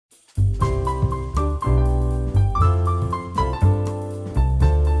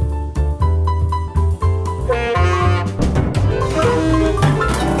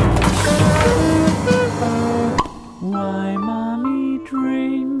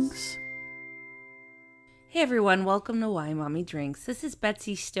Drinks. Hey everyone, welcome to Why Mommy Drinks. This is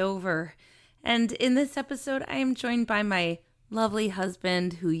Betsy Stover, and in this episode I am joined by my lovely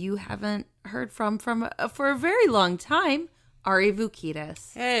husband, who you haven't heard from for a very long time, Ari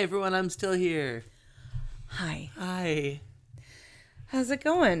Voukidis. Hey everyone, I'm still here. Hi. Hi. How's it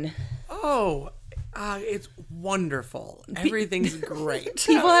going? Oh, it's wonderful. Everything's great.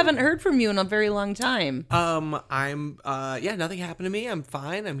 People haven't heard from you in a very long time. Nothing happened to me. I'm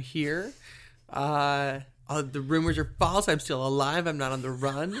fine. I'm here. The rumors are false. I'm still alive. I'm not on the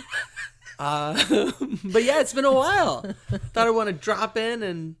run. But yeah, it's been a while. Thought I want to drop in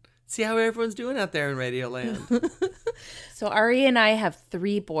and see how everyone's doing out there in Radio Land. So Ari and I have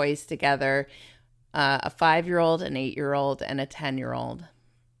 3 boys together, a 5-year-old, an 8-year-old, and a 10-year-old.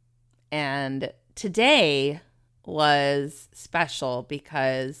 And today was special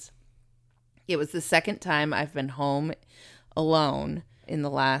because it was the second time I've been home alone in the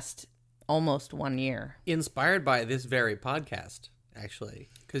last almost 1 year. Inspired by this very podcast, actually.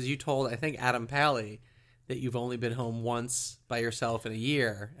 Because you told, I think, Adam Pally that you've only been home once by yourself in a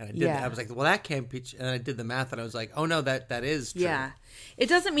year. And I was like, well, that can't be. And I did the math and I was like, oh, no, that is true. Yeah. It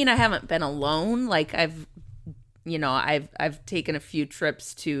doesn't mean I haven't been alone. Like I've taken a few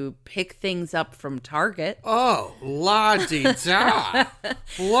trips to pick things up from Target. Oh, la-di-da.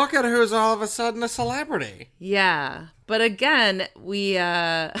 Look at who's all of a sudden a celebrity. Yeah. But again, we, is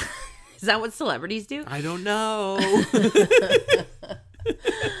that what celebrities do? I don't know.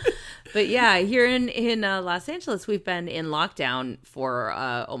 But yeah, here in Los Angeles, we've been in lockdown for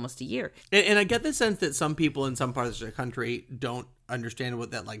almost a year. And I get the sense that some people in some parts of the country don't understand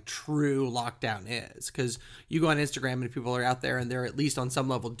what that like true lockdown is, because you go on Instagram and people are out there and they're at least on some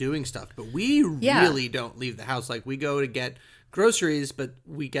level doing stuff, but we really don't leave the house. Like we go to get groceries, but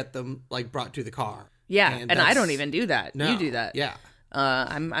we get them like brought to the car. Yeah, and I don't even do that. No, you do that. Yeah.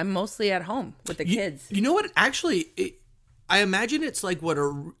 I'm mostly at home with the kids. You know what? Actually, I imagine it's like what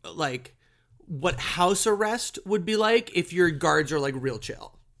house arrest would be like if your guards are like real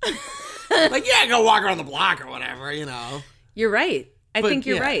chill. Like, yeah, go walk around the block or whatever, you know. You're right. I think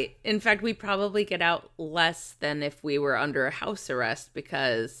you're right. In fact, we probably get out less than if we were under a house arrest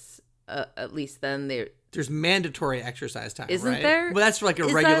because at least then there's mandatory exercise time, Isn't right? there? Well, that's for like a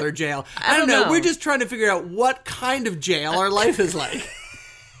regular jail. I don't know. We're just trying to figure out what kind of jail our life is like.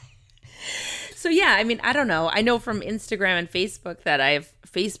 So yeah, I mean, I don't know. I know from Instagram and Facebook that I have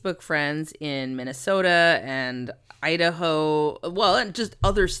Facebook friends in Minnesota and Idaho, well, and just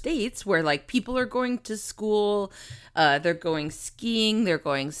other states where like people are going to school, they're going skiing, they're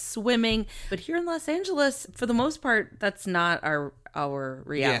going swimming. But here in Los Angeles, for the most part, that's not our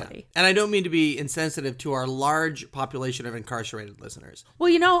reality. Yeah. And I don't mean to be insensitive to our large population of incarcerated listeners. Well,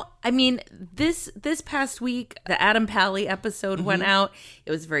 you know, I mean, this past week, the Adam Pally episode went out.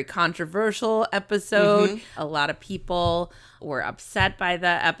 It was a very controversial episode. A lot of people were upset by the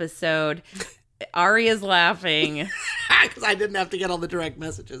episode. Ari is laughing. Because I didn't have to get all the direct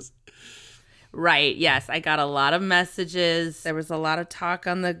messages. Right. Yes. I got a lot of messages. There was a lot of talk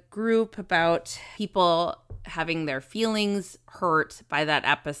on the group about people having their feelings hurt by that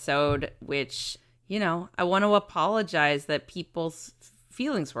episode, which, you know, I want to apologize that people's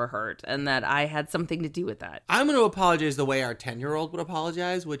feelings were hurt and that I had something to do with that. I'm going to apologize the way our 10-year-old would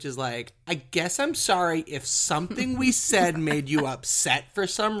apologize, which is like, I guess I'm sorry if something we said made you upset for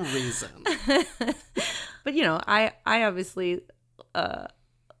some reason. But, you know, I obviously,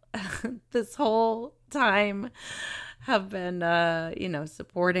 this whole time have been,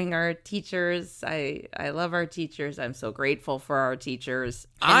 supporting our teachers. I love our teachers. I'm so grateful for our teachers.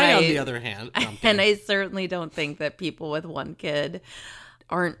 On the other hand, and I certainly don't think that people with one kid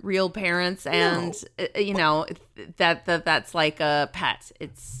aren't real parents, and that's like a pet.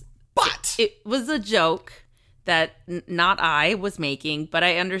 It was a joke that not I was making, but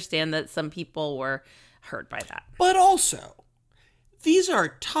I understand that some people were hurt by that. But also, these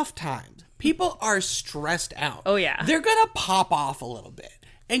are tough times. People are stressed out. Oh, yeah. They're going to pop off a little bit.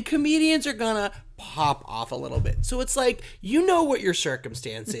 And comedians are going to pop off a little bit. So it's like, you know what your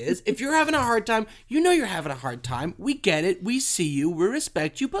circumstance is. If you're having a hard time, you know you're having a hard time. We get it. We see you. We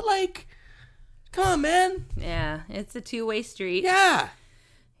respect you. But like, come on, man. Yeah, it's a two-way street. Yeah.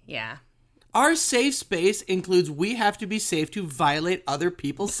 Yeah. Our safe space includes we have to be safe to violate other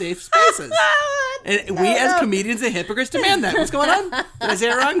people's safe spaces. And we as comedians and hypocrites demand that. What's going on? Did I say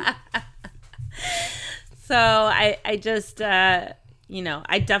it wrong? So I just, I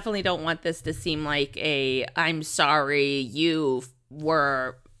definitely don't want this to seem like I'm sorry you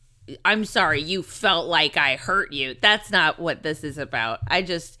felt like I hurt you. That's not what this is about. I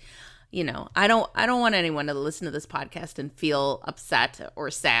just, you know, I don't want anyone to listen to this podcast and feel upset or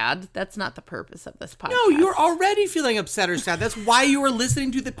sad. That's not the purpose of this podcast. No, you're already feeling upset or sad. That's why you are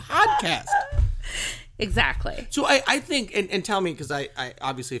listening to the podcast. Exactly. So I think, and tell me, because I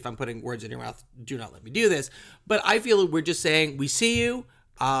obviously, if I'm putting words in your mouth, do not let me do this. But I feel we're just saying, we see you.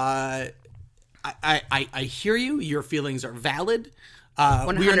 I hear you. Your feelings are valid.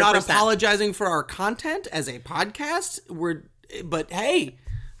 We are not apologizing for our content as a podcast. But hey,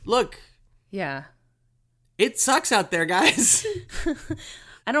 look. Yeah. It sucks out there, guys.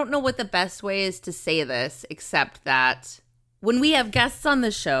 I don't know what the best way is to say this, except that when we have guests on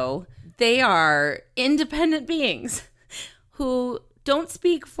the show, they are independent beings who don't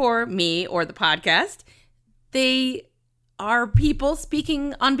speak for me or the podcast. They are people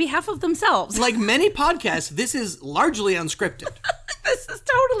speaking on behalf of themselves. Like many podcasts, this is largely unscripted. This is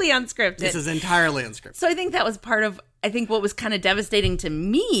totally unscripted. This is entirely unscripted. So I think that was part of, I think what was kind of devastating to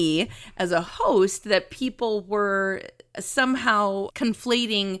me as a host, that people were somehow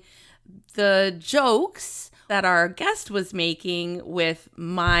conflating the jokes that our guest was making with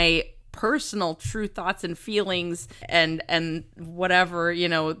my personal true thoughts and feelings and whatever, you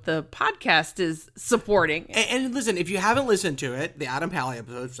know, the podcast is supporting. And listen, if you haven't listened to it, the Adam Pally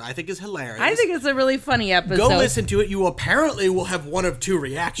episode, which I think is hilarious. I think it's a really funny episode. Go listen to it. You apparently will have one of two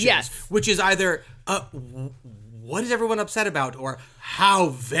reactions. Yes. Which is either, what is everyone upset about? Or, how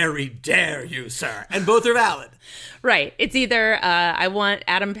very dare you, sir? And both are valid. Right. It's either I want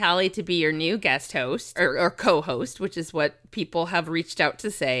Adam Pally to be your new guest host or co-host, which is what people have reached out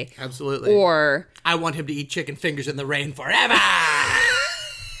to say. Absolutely. Or I want him to eat chicken fingers in the rain forever.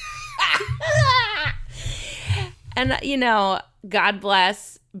 And, you know, God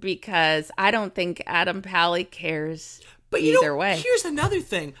bless, because I don't think Adam Pally cares either way. Here's another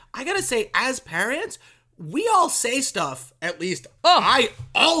thing. I got to say, as parents, we all say stuff, at least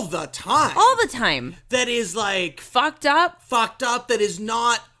all the time. All the time. That is like fucked up, that is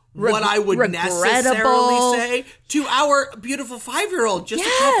not what I would necessarily say to our beautiful 5-year-old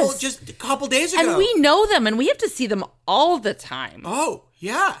just a couple days ago. And we know them, and we have to see them all the time. Oh,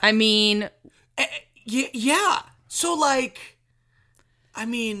 yeah. I mean, yeah. So, like, I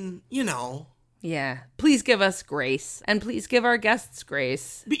mean, you know. Yeah. Please give us grace, and please give our guests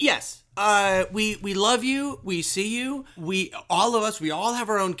grace. But yes. We love you. We see you. All of us, we all have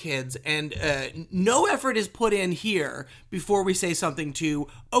our own kids, and no effort is put in here before we say something to,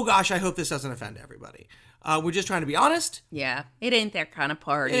 oh gosh, I hope this doesn't offend everybody. We're just trying to be honest. Yeah. It ain't that kind of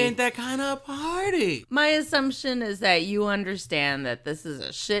party. It ain't that kind of party. My assumption is that you understand that this is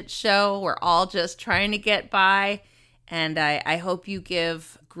a shit show. We're all just trying to get by, and I hope you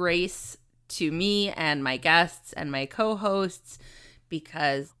give grace to me and my guests and my co-hosts,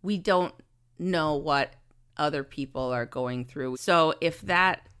 because we don't know what other people are going through. So if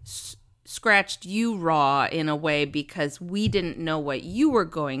that scratched you raw in a way because we didn't know what you were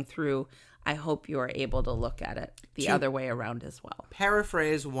going through, I hope you are able to look at it the other way around as well.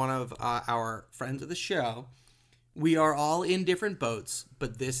 Paraphrase one of our friends of the show, we are all in different boats,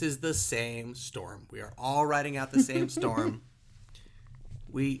 but this is the same storm. We are all riding out the same storm.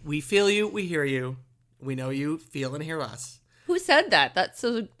 We feel you, we hear you, we know you feel and hear us. Who said that? That's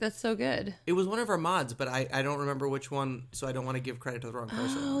so good. It was one of our mods, but I don't remember which one, so I don't want to give credit to the wrong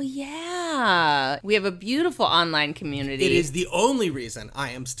person. Oh, yeah. We have a beautiful online community. It is the only reason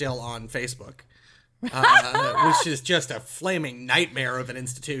I am still on Facebook, which is just a flaming nightmare of an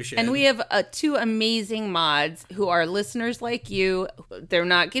institution. And we have 2 amazing mods who are listeners like you. They're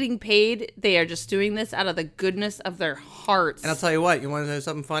not getting paid. They are just doing this out of the goodness of their hearts. And I'll tell you what, you want to know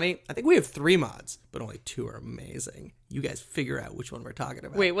something funny? I think we have 3 mods, but only 2 are amazing. You guys figure out which one we're talking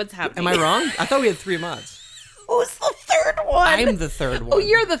about. Wait, what's happening? Am I wrong? I thought we had 3 mods. Who's the third one? I'm the third one. Oh,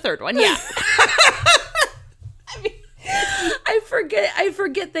 you're the third one, yeah. I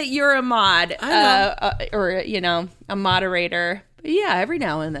forget that you're a mod, or, you know, a moderator. But yeah, every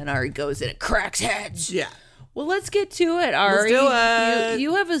now and then Ari goes and it cracks heads. Yeah. Well, let's get to it, Ari. Let's do it.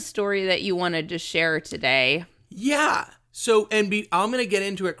 You have a story that you wanted to share today. Yeah. So, I'm going to get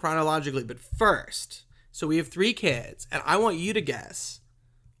into it chronologically, but first, so we have 3 kids, and I want you to guess,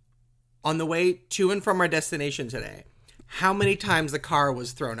 on the way to and from our destination today, how many times the car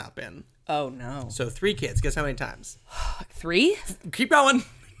was thrown up in. Oh, no. So 3 kids. Guess how many times? 3? Keep going.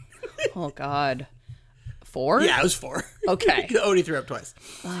 Oh, God. 4? Yeah, it was 4. Okay. Odie threw up twice.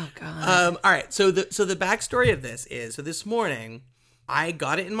 Oh, God. All right. So the backstory of this is, so this morning, I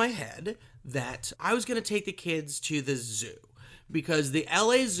got it in my head that I was going to take the kids to the zoo. Because the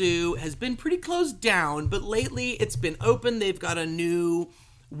LA Zoo has been pretty closed down, but lately it's been open. They've got a new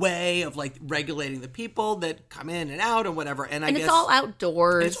way of like regulating the people that come in and out and whatever. And I guess it's all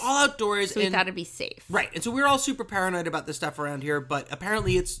outdoors. It's all outdoors. So we thought it'd be safe. Right. And so we're all super paranoid about this stuff around here, but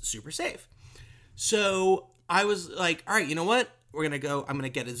apparently it's super safe. So I was like, all right, you know what? I'm going to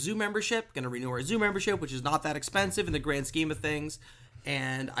get a zoo membership, going to renew our zoo membership, which is not that expensive in the grand scheme of things.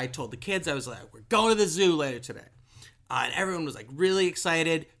 And I told the kids, I was like, we're going to the zoo later today. And everyone was like really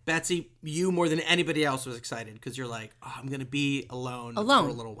excited. Betsy, you more than anybody else was excited because you're like, oh, I'm going to be alone for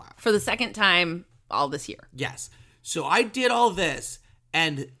a little while. For the second time all this year. Yes. So I did all this,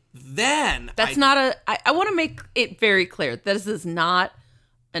 and then I want to make it very clear. This is not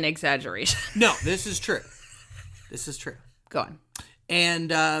an exaggeration. No, this is true. This is true. Go on.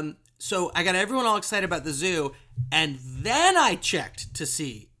 And so I got everyone all excited about the zoo, and then I checked to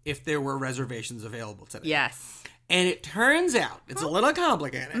see if there were reservations available today. Yes. And it turns out, it's a little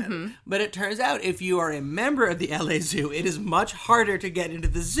complicated, but it turns out if you are a member of the LA Zoo, it is much harder to get into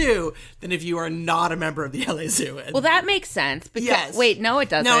the zoo than if you are not a member of the LA Zoo. And well, that makes sense. Because, yes. Wait, no, it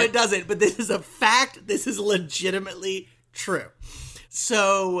doesn't. No, it doesn't. But this is a fact. This is legitimately true.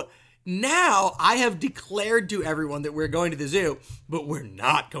 So now I have declared to everyone that we're going to the zoo, but we're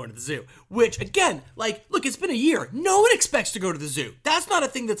not going to the zoo. Which, again, like, look, it's been a year. No one expects to go to the zoo. That's not a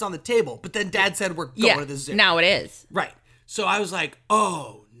thing that's on the table. But then Dad said we're going to the zoo. Now it is. Right. So I was like,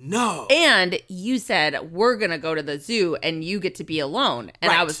 oh, no. And you said we're going to go to the zoo and you get to be alone.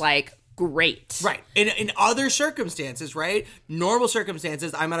 And I was like, great. Right. In other circumstances, right? Normal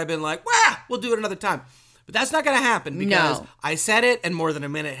circumstances, I might have been like, we'll do it another time. But that's not going to happen because I said it and more than a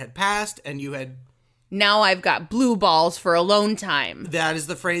minute had passed and you had... Now I've got blue balls for alone time. That is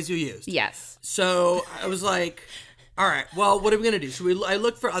the phrase you used. Yes. So I was like, all right, well, what are we going to do? So I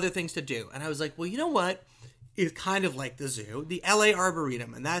looked for other things to do. And I was like, well, you know what? It's kind of like the zoo, the LA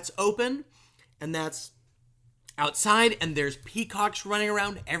Arboretum. And that's open and that's outside and there's peacocks running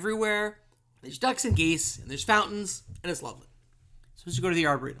around everywhere. There's ducks and geese and there's fountains and it's lovely. So let's go to the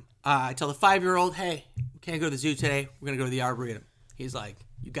Arboretum. I tell the 5-year-old, hey, we can't go to the zoo today. We're going to go to the Arboretum. He's like,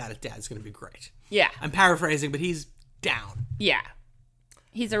 you got it, Dad. It's going to be great. Yeah. I'm paraphrasing, but he's down. Yeah.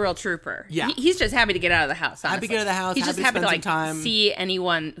 He's a real trooper. Yeah. He's just happy to get out of the house, honestly. Happy to get out of the house. He's just happy to like time. see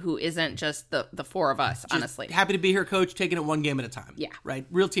anyone who isn't just the four of us, just honestly. Happy to be here, coach, taking it one game at a time. Yeah. Right?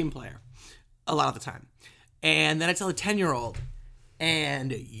 Real team player. A lot of the time. And then I tell a 10-year-old,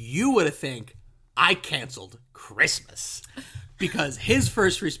 and you would have think I canceled Christmas. Because his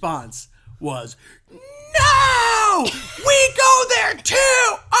first response was, no! We go there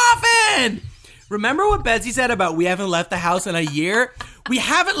too often! Remember what Betsy said about we haven't left the house in a year? We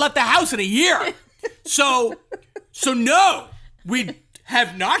haven't left the house in a year. So no, we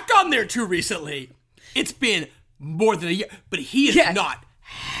have not gone there too recently. It's been more than a year, but he is not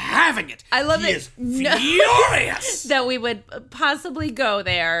having it. I love he it. Is furious that we would possibly go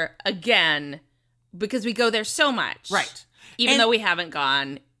there again because we go there so much. Right. Even though we haven't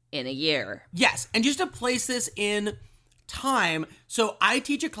gone in a year. Yes. And just to place this in time, so I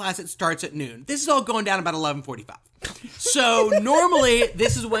teach a class that starts at noon. This is all going down about 11:45. So normally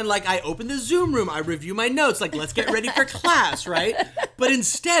this is when like I open the Zoom room, I review my notes, like let's get ready for class, right? But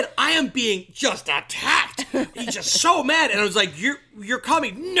instead I am being just attacked. He's just so mad. And I was like, you're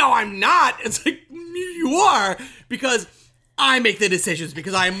coming. No, I'm not. It's like, you are, because I make the decisions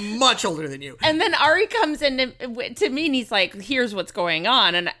because I'm much older than you. And then Ari comes in to me and he's like, here's what's going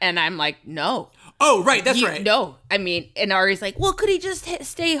on. And I'm like, no. Oh, right. That's right. No. I mean, and Ari's like, well, could he just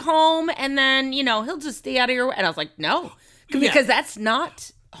stay home and then, he'll just stay out of your way? And I was like, no. Because that's not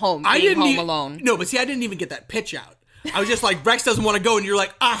home, being home alone. No, but see, I didn't even get that pitch out. I was just like, Rex doesn't want to go. And you're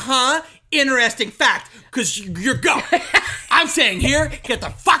like, interesting fact, because you're going. I'm saying here, get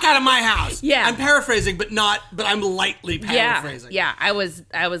the fuck out of my house. Yeah. I'm paraphrasing, but I'm lightly paraphrasing. Yeah. I was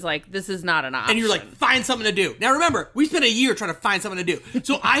like, this is not an option. And you're like, find something to do. Now remember, we spent a year trying to find something to do.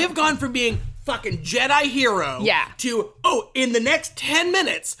 So I have gone from being fucking Jedi hero to, in the next 10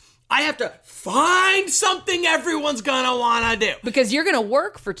 minutes, I have to find something everyone's gonna wanna do. Because you're gonna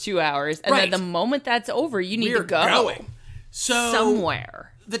work for 2 hours, and then the moment that's over, you need to go. Going. So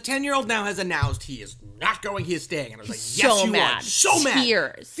somewhere. The 10-year-old now has announced he is not going, he is staying. And I was like, He's yes, so you mad. are. So mad.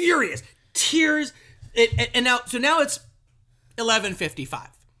 Tears. Furious. Tears. And now it's 11:55.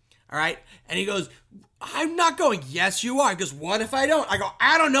 All right? And he goes, I'm not going. Yes, you are. He goes, what if I don't? I go,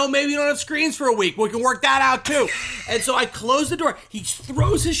 I don't know. Maybe you don't have screens for a week. We can work that out too. And so I close the door. He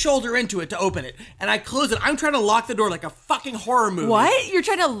throws his shoulder into it to open it. And I close it. I'm trying to lock the door like a fucking horror movie. What? You're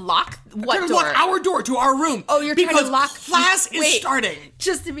trying to lock what I'm trying door? to lock our door to our room. Oh, you're trying to lock... class is starting.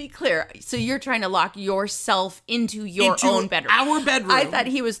 Just to be clear, so you're trying to lock yourself into your own bedroom. Our bedroom. I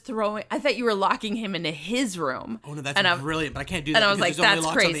thought you were locking him into his room. Oh, no, that's brilliant, but I can't do that. And I was like, that's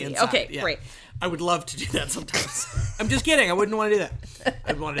crazy. Okay, great. I would love to do that sometimes. I'm just kidding. I wouldn't want to do that.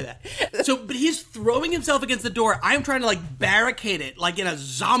 I wouldn't want to do that. So, but he's throwing himself against the door. I'm trying to like barricade it like in a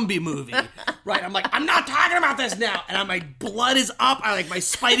zombie movie. Right? I'm like, I'm not talking about this now. And my blood is up. My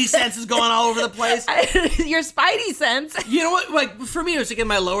spidey sense is going all over the place. Your spidey sense. You know what? Like for me, it's like in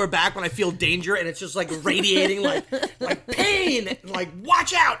my lower back when I feel danger and it's just like radiating like pain. And, like,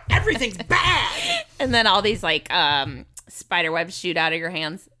 watch out. Everything's bad. And then all these like spider webs shoot out of your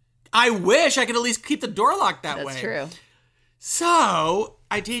hands. I wish I could at least keep the door locked that way. That's true. So,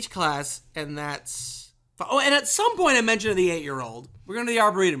 I teach class, and that's... Oh, and at some point I mentioned to the 8-year-old, we're going to the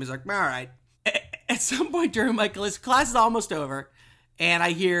Arboretum. He's like, all right. At some point during my class is almost over, and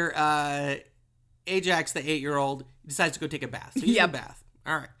I hear Ajax, the 8-year-old, decides to go take a bath. So he's in a bath.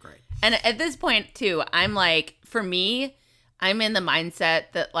 All right, great. And at this point, too, I'm like, for me... I'm in the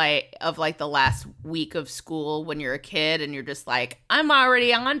mindset that of the last week of school when you're a kid and you're just like, I'm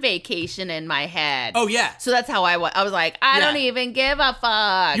already on vacation in my head. Oh, yeah. So that's how I was like, I don't even give a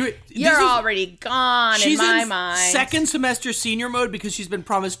fuck. You're already gone in my mind. She's in second semester senior mode because she's been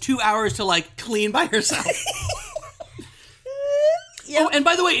promised 2 hours to like clean by herself. Yep. Oh, and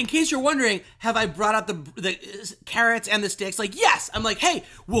by the way, in case you're wondering, have I brought out the carrots and the sticks? Like, yes. I'm like, hey,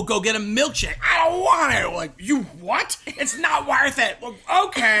 we'll go get a milkshake. I don't want it. Like, you what? It's not worth it. Well,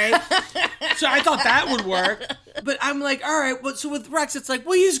 okay. So I thought that would work. But I'm like, all right. Well, so with Rex, it's like,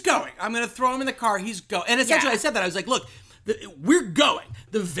 well, he's going. I'm going to throw him in the car. He's going. And essentially I said that. I was like, look, we're going.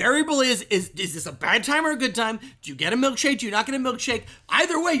 The variable is this a bad time or a good time? Do you get a milkshake? Do you not get a milkshake?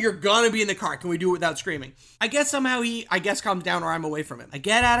 Either way, you're going to be in the car. Can we do it without screaming? I guess somehow he calms down or I'm away from him. I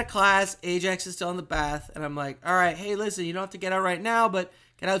get out of class. Ajax is still in the bath. And I'm like, all right, hey, listen, you don't have to get out right now, but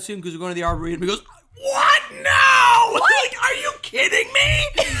get out soon because we're going to the Arboretum. He goes, what? No! What? Like, are you kidding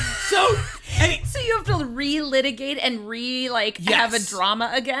me? So you have to relitigate and have a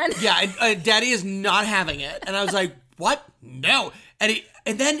drama again? Yeah, and Daddy is not having it. And I was like, what? No.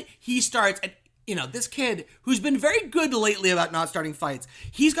 And then he starts, and this kid who's been very good lately about not starting fights,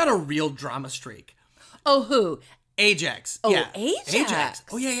 he's got a real drama streak. Oh, who? Ajax. Oh, yeah. Ajax.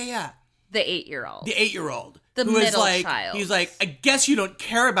 Oh, yeah. The 8-year-old. The 8-year-old. The middle child. He's like, I guess you don't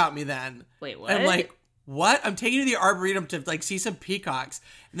care about me then. Wait, what? And I'm like, what? I'm taking you to the Arboretum to see some peacocks.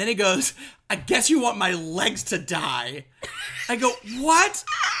 And then he goes, I guess you want my legs to die. I go, what?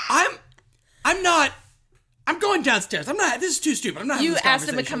 I'm not. I'm going downstairs. This is too stupid. I'm not having this conversation.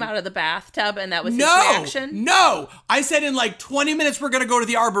 You asked him to come out of the bathtub and that was his reaction? No. I said in like 20 minutes we're going to go to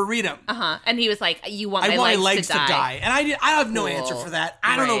the Arboretum. Uh-huh. And he was like, I want my legs to die. And I have no answer for that.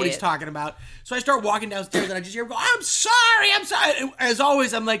 I don't know what he's talking about. So I start walking downstairs and I just hear him go, I'm sorry. And as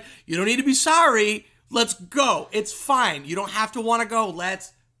always, I'm like, you don't need to be sorry. Let's go. It's fine. You don't have to want to go.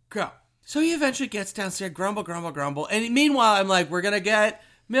 Let's go. So he eventually gets downstairs, grumble. And meanwhile, I'm like, we're going to get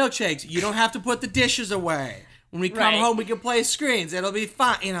milkshakes. You don't have to put the dishes away. When we come home, we can play screens. It'll be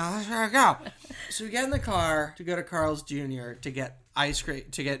fine. Let's go. So we get in the car to go to Carl's Jr. to get ice cream,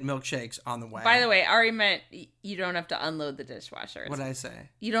 to get milkshakes on the way. By the way, Ari meant you don't have to unload the dishwasher. What did I say?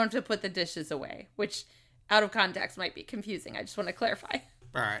 You don't have to put the dishes away, which out of context might be confusing. I just want to clarify.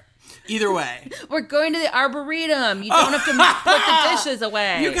 All right. Either way. We're going to the Arboretum. You don't have to put the dishes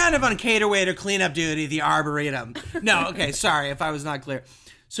away. You're kind of on cater waiter cleanup duty, the Arboretum. No, okay, sorry if I was not clear.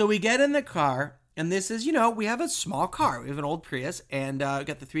 So we get in the car, and this is, we have a small car. We have an old Prius, and we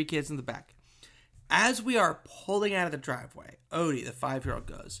got the 3 kids in the back. As we are pulling out of the driveway, Odie, the 5-year-old,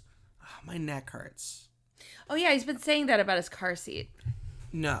 goes, oh, my neck hurts. Oh, yeah, he's been saying that about his car seat.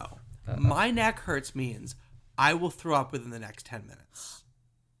 No. My neck hurts means I will throw up within the next 10 minutes.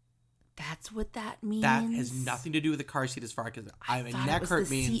 That's what that means? That has nothing to do with the car seat as far as I mean, neck hurt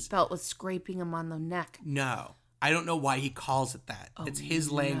means... the seatbelt was scraping him on the neck. No. I don't know why he calls it that. It's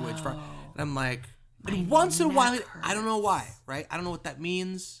his language. And I'm like, once in a while, I don't know why, right? I don't know what that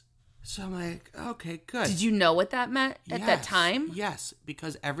means. So I'm like, okay, good. Did you know what that meant at that time? Yes,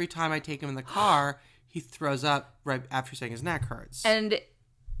 because every time I take him in the car, he throws up right after saying his neck hurts. And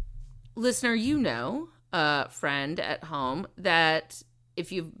listener, friend at home, that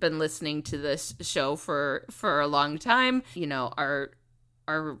if you've been listening to this show for a long time,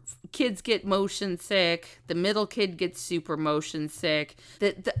 our kids get motion sick. The middle kid gets super motion sick.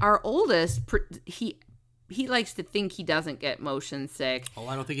 Our oldest, he he likes to think he doesn't get motion sick. Oh,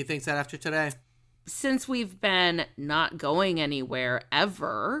 I don't think he thinks that after today. Since we've been not going anywhere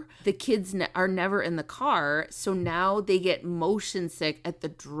ever, the kids are never in the car, so now they get motion sick at the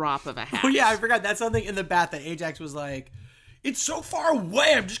drop of a hat. Oh yeah, I forgot. That's something in the bath that Ajax was like, it's so far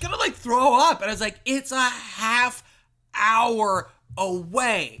away, I'm just gonna like throw up. And I was like, it's a half hour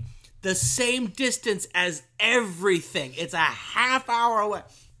away. The same distance as everything. It's a half hour away.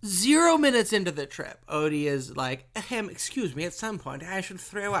 0 minutes into the trip, Odie is like, excuse me, at some point I should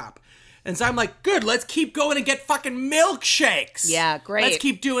throw up. And so I'm like, good, let's keep going and get fucking milkshakes. Yeah, great. Let's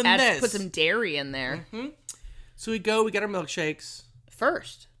keep doing this. Put some dairy in there. Mm-hmm. So we get our milkshakes.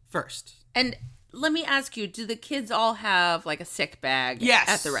 First. And let me ask you, do the kids all have like a sick bag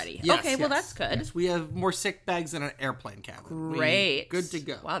at the ready? Yes, okay, well that's good. Yes, we have more sick bags than an airplane cabin. Great. Good to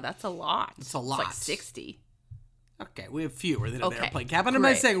go. Wow, that's a lot. It's a lot. It's like 60. Okay, we have fewer than an airplane cabin. I'm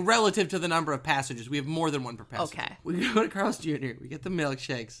not saying relative to the number of passengers. We have more than one per passenger. Okay. We go to Carl's Jr., we get the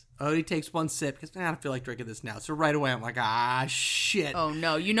milkshakes. Odie takes one sip because I don't feel like drinking this now. So right away I'm like, shit. Oh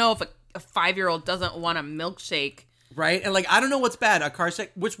no, if a 5-year-old doesn't want a milkshake. Right? And like, I don't know what's bad.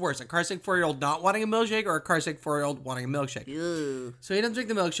 Which worse? A car sick 4-year-old not wanting a milkshake or a car sick 4-year-old wanting a milkshake? Ew. So he doesn't drink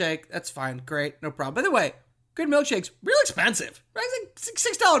the milkshake. That's fine. Great. No problem. By the way, good milkshakes, real expensive. Right? It's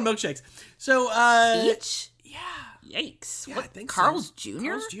like $6 milkshakes. So, each? Yeah. Yikes. Yeah, what? I think Carl's so. Jr.?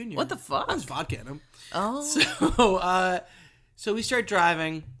 Carl's Jr. What the fuck? There's vodka in them. Oh. So we start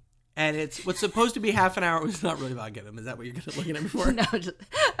driving, and it's what's supposed to be half an hour. It's not really vodka in them. Is that what you're looking at me for? No,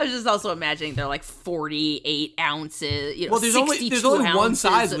 I was just also imagining they're like 48 ounces. Well, there's only one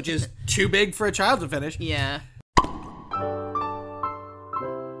size, which is too big for a child to finish. Yeah.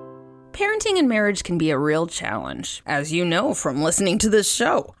 Parenting and marriage can be a real challenge, as you know from listening to this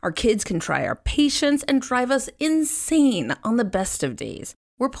show. Our kids can try our patience and drive us insane on the best of days.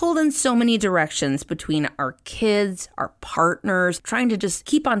 We're pulled in so many directions between our kids, our partners, trying to just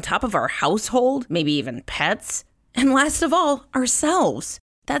keep on top of our household, maybe even pets, and last of all, ourselves.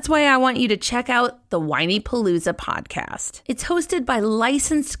 That's why I want you to check out the Whinypaluza podcast. It's hosted by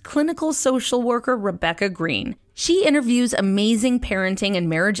licensed clinical social worker Rebecca Green. She interviews amazing parenting and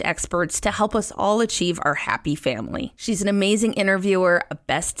marriage experts to help us all achieve our happy family. She's an amazing interviewer, a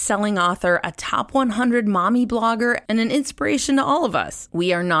best-selling author, a top 100 mommy blogger, and an inspiration to all of us.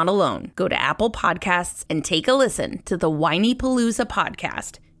 We are not alone. Go to Apple Podcasts and take a listen to the Whinypaluza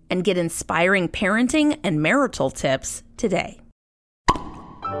podcast and get inspiring parenting and marital tips today.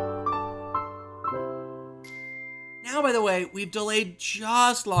 Now, by the way, we've delayed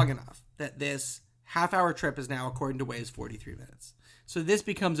just long enough that this half-hour trip is now, according to Waze, 43 minutes. So this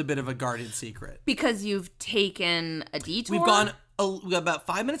becomes a bit of a guarded secret. Because you've taken a detour? We got about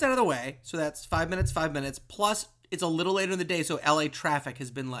 5 minutes out of the way, so that's 5 minutes, plus it's a little later in the day, so LA traffic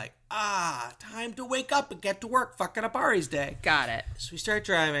has been like, time to wake up and get to work, fucking up Ari's day. Got it. So we start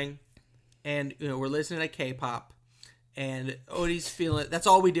driving, and we're listening to K-pop. And Odie's feeling that's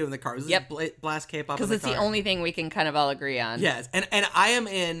all we do in the car. Yep. Blast K-pop because it's the only thing we can kind of all agree on. Yes, and I am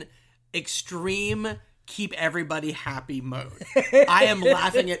in extreme keep everybody happy mode. I am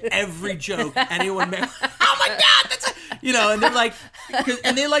laughing at every joke anyone makes. Oh my god, that's and they're like,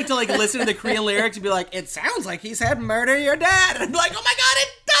 and they like to like listen to the Korean lyrics and be like, it sounds like he said murder your dad, and I'm like, oh my god, it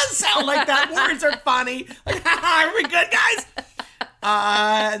does sound like that. Words are funny. Like, are we good, guys?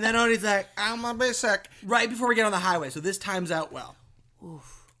 And then Odie's like, I'm a bit sick. Right before we get on the highway, so this times out well.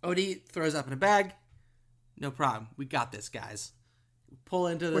 Oof. Odie throws up in a bag. No problem. We got this, guys. We pull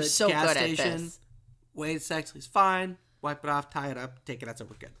into the gas station. Wait sex. He's fine. Wipe it off, tie it up, take it out, so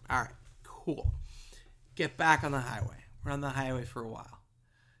we're good. All right, cool. Get back on the highway. We're on the highway for a while.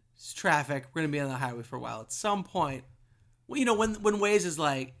 It's traffic. We're going to be on the highway for a while. At some point, when Waze is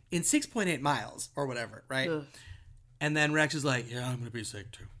like, in 6.8 miles or whatever, right? Ugh. And then Rex is like, yeah, I'm going to be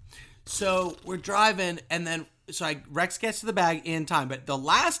sick too. So we're driving, and then Rex gets to the bag in time. But the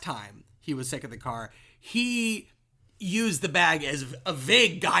last time he was sick in the car, he used the bag as a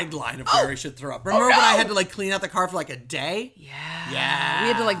vague guideline of where he should throw up. Remember when I had to like clean out the car for like a day? Yeah. Yeah. We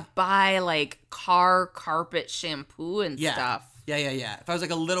had to like buy like car carpet shampoo and stuff. Yeah. If I was like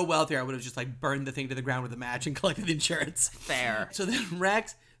a little wealthier, I would have just like burned the thing to the ground with a match and collected the insurance. Fair. So then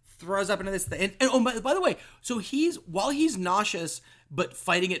Rex throws up into this thing. And oh, by the way, so while he's nauseous but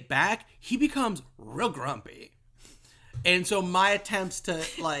fighting it back, he becomes real grumpy. And so my attempts to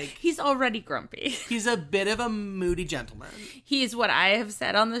like... He's already grumpy. He's a bit of a moody gentleman. He's what I have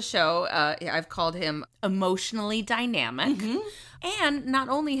said on the show. I've called him emotionally dynamic. Mm-hmm. And not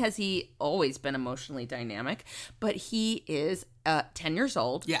only has he always been emotionally dynamic, but he is 10 years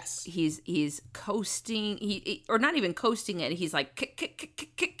old. Yes. He's coasting, or not even coasting it. He's like,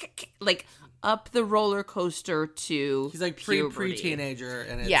 like up the roller coaster to He's like puberty. pre-teenager,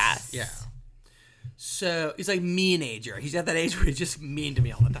 and it's Yes. yeah. So he's like mean-ager. He's at that age where he's just mean to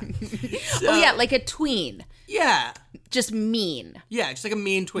me all the time. Oh yeah, like a tween. Yeah. Just mean. Yeah, just like a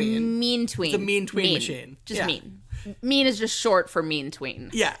mean tween. Mean tween. It's a mean tween machine. Just Yeah. mean. Mean is just short for mean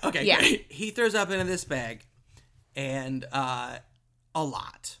tween. Yeah, okay. Yeah. Great. He throws up into this bag and a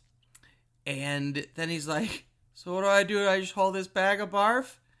lot. And then he's like, so what do? I just hold this bag of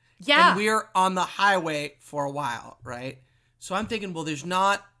barf? Yeah. And we're on the highway for a while, right? So I'm thinking, well, there's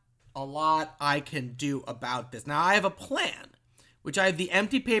not a lot I can do about this. Now I have a plan, which I have the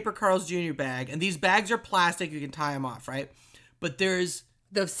empty paper Carl's Jr. bag, and these bags are plastic. You can tie them off, right? But there's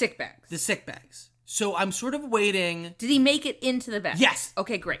the sick bags. the sick bags. So I'm sort of waiting. Did he make it into the bag? Yes.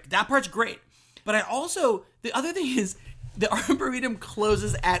 Okay, great. That part's great. But I also, the other thing is, the Arboretum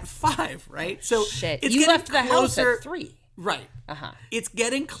closes at 5, right? So Shit. it's You getting left the house closer- at 3. Right. Uh-huh. It's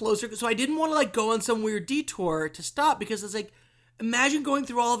getting closer. So I didn't want to like go on some weird detour to stop because it's like, imagine going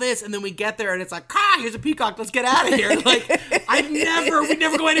through all this and then we get there and it's like, here's a peacock. Let's get out of here. Like, we'd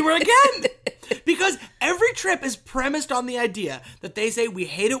never go anywhere again. Because every trip is premised on the idea that they say, we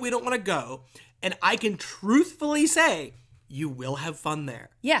hate it, we don't want to go. And I can truthfully say, you will have fun there.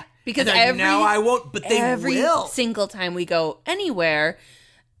 Yeah, because Like, now I won't, but they every will. single time we go anywhere,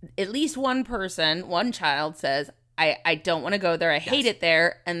 at least one person, one child says, I don't want to go there. I hate it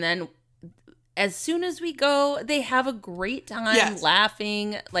there. And then as soon as we go, they have a great time Yes.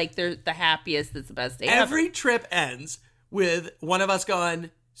 laughing. Like they're the happiest. It's the best day ever. Every trip ends with one of us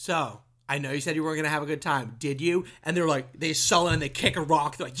going, so, I know you said you weren't going to have a good time. Did you? And they're like, they sullen and they kick a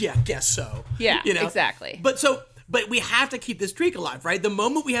rock. They're like, yeah, guess so. Yeah, You know? exactly. But we have to keep this streak alive, right? The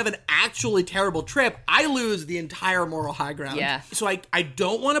moment we have an actually terrible trip, I lose the entire moral high ground. Yeah. So I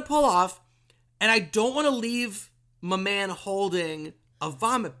don't want to pull off, and I don't want to leave my man holding a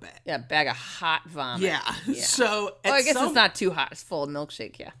vomit bag. Yeah, bag of hot vomit. Yeah. So Oh, I guess some- it's not too hot. It's full of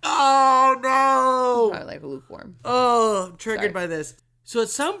milkshake, yeah. Oh, no. Probably like lukewarm. Oh, I'm triggered Sorry. by this. So at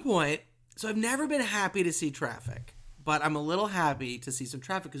some point, so I've never been happy to see traffic, but I'm a little happy to see some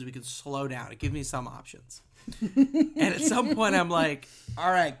traffic because we can slow down. It gives me some options. And at some point, I'm like,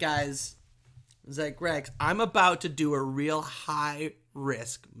 all right, guys. It's like, Rex, I'm about to do a real high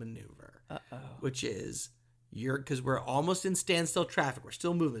risk maneuver. Which is, because we're almost in standstill traffic. We're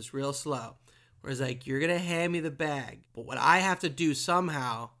still moving. It's real slow. Whereas, like, you're going to hand me the bag. But what I have to do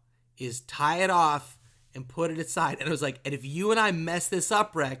somehow is tie it off and put it aside. And I was like, and if you and I mess this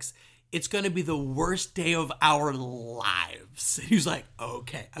up, Rex, it's going to be the worst day of our lives. And he was like,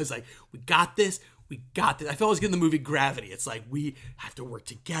 okay. I was like, we got this. We got this. I felt I was getting the movie Gravity. It's like, we have to work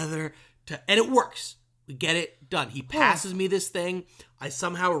together. And it works. We get it done. He passes me this thing. I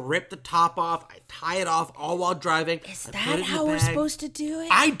somehow rip the top off. I tie it off all while driving. Is I put that it in how the we're bag. supposed to do it?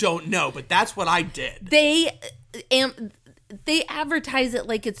 I don't know, but that's what I did. They advertise it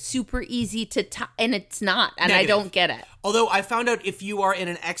like it's super easy to tie, and it's not. And Negative. I don't get it. Although I found out if you are in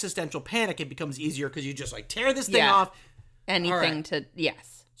an existential panic, it becomes easier because you just like tear this thing Yeah. off. Anything right. to,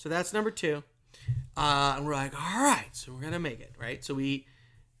 yes. So that's number 2. And we're like, all right, so we're going to make it, right? So we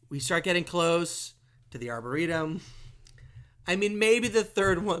start getting close to the Arboretum. I mean, maybe the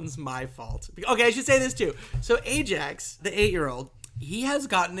third one's my fault. Okay, I should say this too. So Ajax, the 8-year-old, he has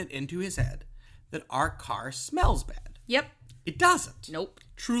gotten it into his head that our car smells bad. Yep. It doesn't. Nope.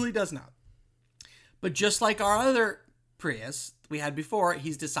 Truly does not. But just like our other Prius we had before,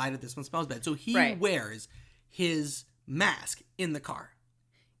 he's decided this one smells bad. So he Right. wears his mask in the car.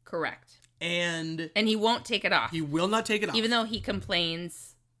 Correct. And And he won't take it off. he will not take it off. Even though he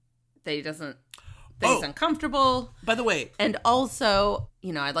complains that he doesn't, that Oh. he's uncomfortable. By the way, And also,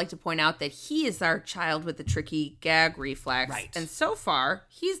 I'd like to point out that he is our child with the tricky gag reflex. Right. And so far,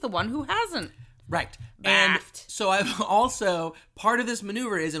 he's the one who hasn't. right. And Baffed. so I've also, part of this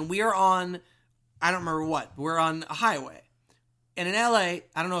maneuver is, and we are on, I don't remember what, we're on a highway. And in LA, I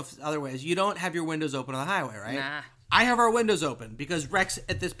don't know if it's other ways, you don't have your windows open on the highway, right? Nah. I have our windows open because Rex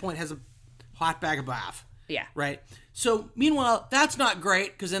at this point has a hot bag of bath. Yeah. Right? So, meanwhile, that's not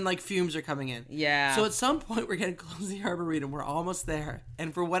great because then, like, fumes are coming in. Yeah. So, at some point, we're getting close to the Arboretum. We're almost there.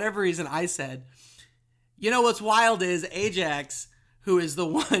 And for whatever reason, I said, you know what's wild is Ajax, who is the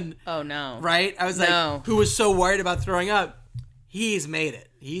one, Oh, no. right? I was No. like, who was so worried about throwing up. He's made it.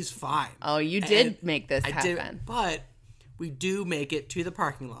 He's fine. Oh, you did And make this I happen. did, but we do make it to the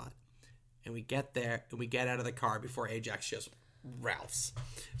parking lot. And we get there and we get out of the car before Ajax just Ralph's.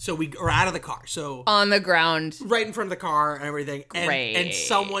 So we are out of the car. So On the ground. right in front of the car and everything. Great. And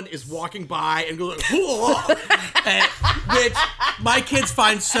someone is walking by and goes like, "Whoa," which my kids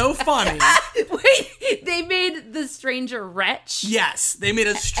find so funny. Wait, They made the stranger wretch. Yes, they made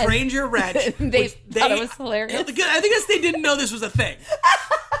a stranger wretch. They thought it was hilarious. I think they didn't know this was a thing.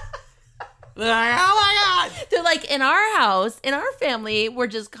 They're like, oh my God. They're like, in our house, in our family, we're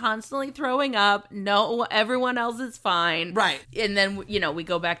just constantly throwing up. No, everyone else is fine. Right. And then, we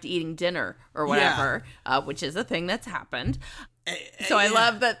go back to eating dinner or whatever, which is a thing that's happened. So I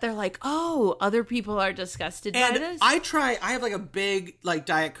love that they're like, oh, other people are disgusted by this. I have like a big like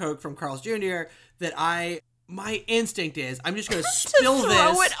Diet Coke from Carl's Jr. that my instinct is I'm just going to spill this.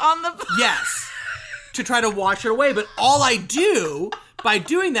 Throw it on the... Yes. To try to wash it away. But all I do... By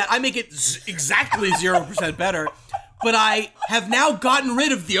doing that, I make it exactly 0% better, but I have now gotten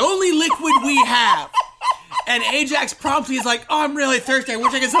rid of the only liquid we have. And Ajax promptly is like, oh, I'm really thirsty. I wish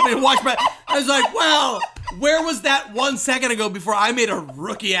I could get something to wash my... I was like, well, where was that 1 second ago before I made a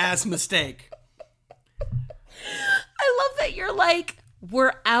rookie-ass mistake? I love that you're like,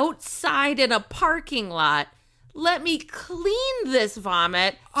 we're outside in a parking lot. Let me clean this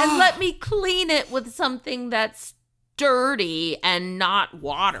vomit, and let me clean it with something that's dirty and not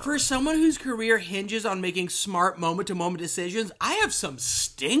water. For someone whose career hinges on making smart moment-to-moment decisions, I have some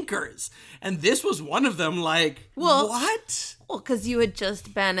stinkers. And this was one of them, like, what? Well, because you had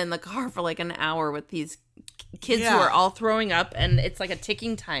just been in the car for like an hour with these kids who are all throwing up, and it's like a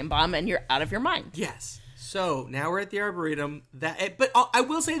ticking time bomb, and you're out of your mind. Yes. So, now we're at the Arboretum. But I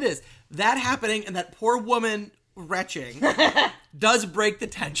will say this. That happening and that poor woman retching does break the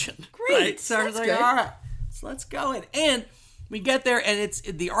tension. Great. Right? So I was like, all right. So let's go in. And we get there, and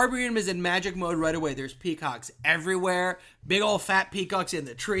the Arboretum is in magic mode right away. There's peacocks everywhere. Big old fat peacocks in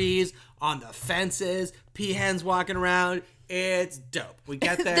the trees, on the fences, peahens walking around. It's dope. We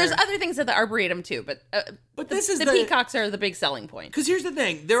get there. There's other things at the Arboretum too, but this is the peacocks are the big selling point. Because here's the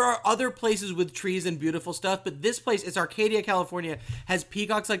thing. There are other places with trees and beautiful stuff, but this place, it's Arcadia, California, has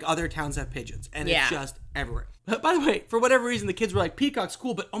peacocks like other towns have pigeons. And it's just everywhere. But by the way, for whatever reason, the kids were like, peacocks,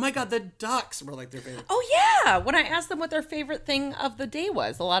 cool, but oh my God, the ducks were like their favorite. Oh yeah. When I asked them what their favorite thing of the day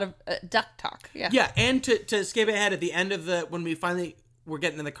was, a lot of duck talk. Yeah. Yeah, and to skip ahead at the end of when we finally were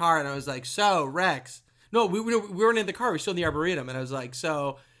getting in the car, and I was like, so, Rex... No, we weren't in the car. We were still in the Arboretum. And I was like,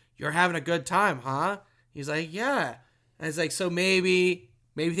 so you're having a good time, huh? He's like, yeah. And I was like, so maybe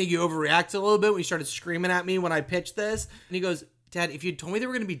you think you overreacted a little bit when you started screaming at me when I pitched this? And he goes, Dad, if you told me there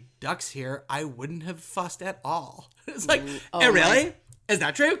were going to be ducks here, I wouldn't have fussed at all. It's like, really? Is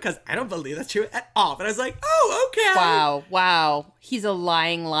that true? Because I don't believe that's true at all. But I was like, oh, okay. Wow. He's a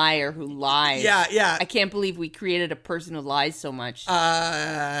lying liar who lies. Yeah. I can't believe we created a person who lies so much.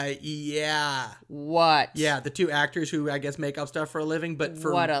 Yeah. What? Yeah, the two actors who I guess make up stuff for a living, but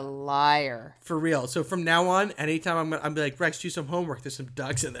what a liar. For real. So from now on, anytime I'm like, Rex, do some homework. There's some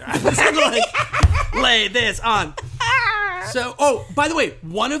ducks in there. I'm just gonna like lay this on. So, by the way,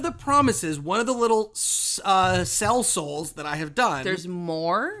 one of the promises, one of the little cell souls that I have done. There's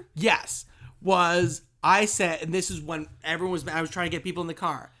more? Yes. Was I said, and this is when I was trying to get people in the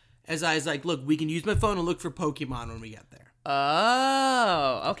car. As I was like, look, we can use my phone and look for Pokemon when we get there.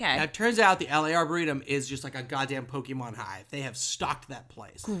 Oh, okay. Now, it turns out the LA Arboretum is just like a goddamn Pokemon hive. They have stocked that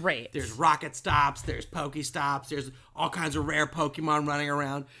place. Great. There's Rocket Stops, there's Pokestops, there's all kinds of rare Pokemon running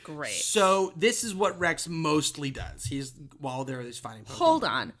around. Great. So this is what Rex mostly does. While there, he's finding Pokemon. Hold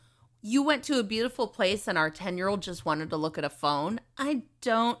on. You went to a beautiful place and our 10-year-old just wanted to look at a phone?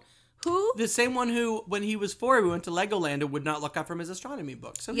 Who? The same one who, when he was 4, we went to Legoland and would not look up from his astronomy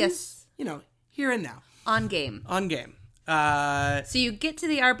book. So yes. He's, here and now. On game. So you get to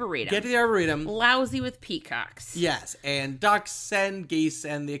the Arboretum. Lousy with peacocks. Yes, and ducks and geese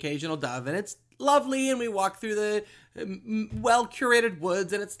and the occasional dove, and it's lovely, and we walk through the well-curated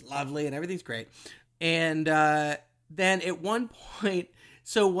woods, and it's lovely, and everything's great. And then at one point,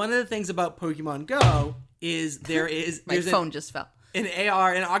 so one of the things about Pokemon Go is there's My phone just fell. An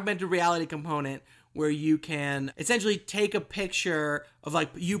AR, an augmented reality component where you can essentially take a picture of like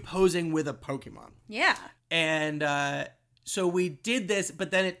you posing with a Pokemon. Yeah. And so we did this, but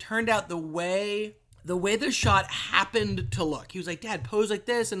then it turned out the way the shot happened to look. He was like, Dad, pose like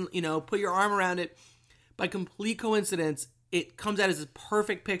this and, put your arm around it. By complete coincidence, it comes out as a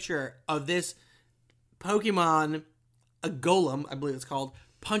perfect picture of this Pokemon, a Golem, I believe it's called,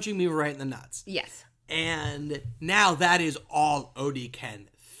 punching me right in the nuts. Yes. And now that is all Odie can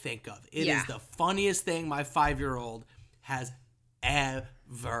think of. It is the funniest thing my 5-year-old has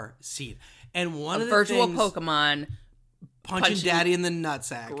ever seen. And one of the virtual things, Pokemon punching Daddy in the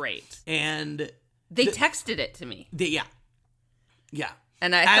nutsack. Great. And they texted it to me. Yeah.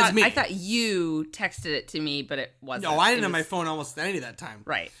 And I thought you texted it to me, but it wasn't. No, I didn't have my phone almost any of that time.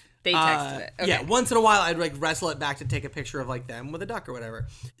 Right. They texted it. Okay. Yeah, once in a while I'd like wrestle it back to take a picture of like them with a duck or whatever.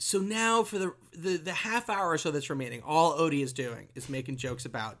 So now for the half hour or so that's remaining, all Odie is doing is making jokes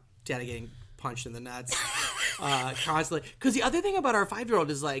about Daddy getting punched in the nuts constantly. Because the other thing about our 5-year-old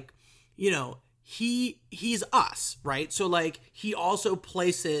is like, you know, he's us, right? So like he also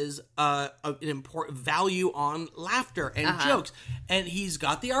places an important value on laughter and jokes, and he's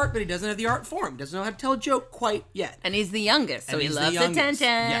got the art, but he doesn't have the art form. He doesn't know how to tell a joke quite yet. And he's the youngest, so he loves attention.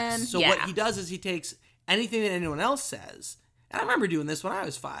 Yes. So what he does is he takes anything that anyone else says, and I remember doing this when I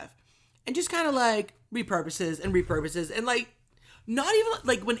was 5, and just kind of like repurposes and like. Not even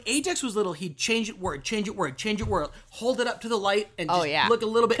like when Ajax was little, he'd change it word, hold it up to the light, and just look a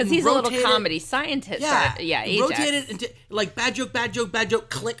little bit. Because he's a little comedy scientist. Yeah, Ajax. Rotate it into like bad joke,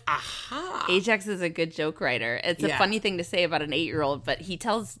 click, aha. Ajax is a good joke writer. It's a funny thing to say about an 8-year-old, but he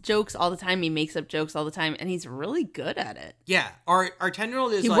tells jokes all the time. He makes up jokes all the time, and he's really good at it. Yeah, our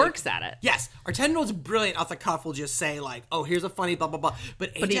 10-year-old is. He works at it. Yes, our 10-year-old's brilliant. Off the cuff, will just say like, "Oh, here's a funny blah blah blah."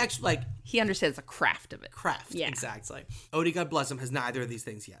 But Ajax he understands the craft of it. Yeah, exactly. Odie, God bless him, has neither of these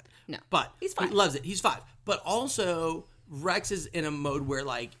things yet. No, but he's 5. He loves it. He's 5. But also, Rex is in a mode where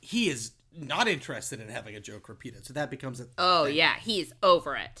like he is not interested in having a joke repeated, so that becomes a thing. Yeah, he's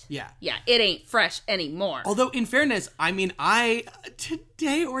over it. Yeah, it ain't fresh anymore. Although in fairness, I mean, I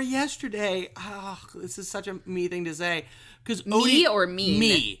today or yesterday, this is such a me thing to say, because me or mean?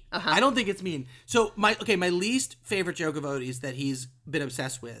 Me. I don't think it's mean. So my least favorite joke of Odie's that he's been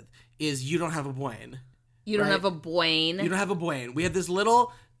obsessed with is "You don't have a brain." You don't have a brain. You don't have a brain. We have this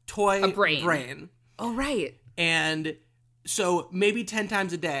little toy brain. Oh, right. And so maybe 10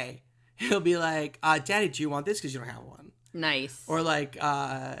 times a day, he'll be like, Daddy, do you want this? Because you don't have one. Nice. Or like,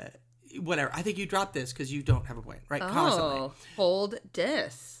 whatever. I think you dropped this because you don't have a brain. Right? Constantly. Hold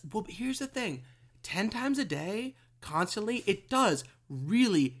dis. Well, but here's the thing. 10 times a day, constantly, it does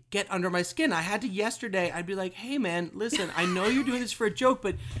really get under my skin. I had to yesterday, I'd be like, hey man, listen, I know you're doing this for a joke,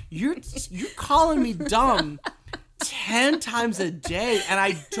 but you're calling me dumb 10 times a day, and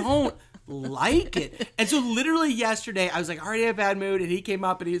I don't like it. And so literally yesterday, I was like already in a bad mood, and he came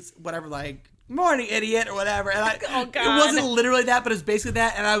up and he's whatever, like, morning idiot or whatever. And it wasn't literally that, but it's basically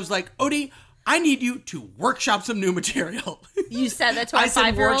that. And I was like, Odie, I need you to workshop some new material. You said that to a 5-year-old?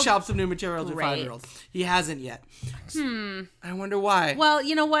 I said workshop some new material to a 5-year-old. He hasn't yet. I wonder why. Well,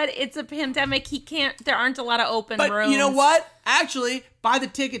 you know what? It's a pandemic. There aren't a lot of open rooms. But you know what? Actually, buy the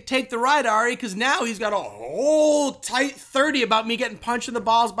ticket, take the ride, Ari, because now he's got a whole tight 30 about me getting punched in the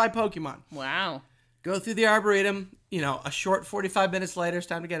balls by Pokemon. Wow. Go through the Arboretum, a short 45 minutes later, it's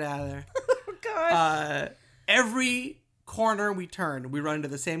time to get out of there. Oh, God. Every corner we turn, we run into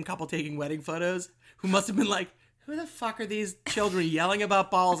the same couple taking wedding photos who must have been like, who the fuck are these children yelling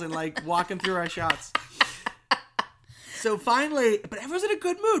about balls and like walking through our shots? So finally, but everyone's in a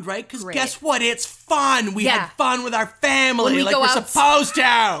good mood, right? Because guess what? It's fun. We had fun with our family like we're supposed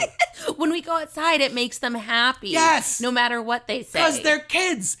to. When we go outside, it makes them happy. Yes. No matter what they say. Because they're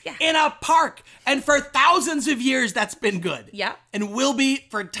kids in a park. And for thousands of years, that's been good. Yeah. And will be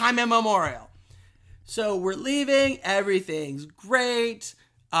for time immemorial. So we're leaving. Everything's great.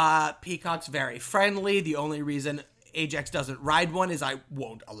 Peacock's very friendly. The only reason Ajax doesn't ride one is I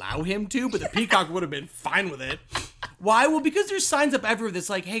won't allow him to, but the Peacock would have been fine with it. Why? Well, because there's signs up everywhere that's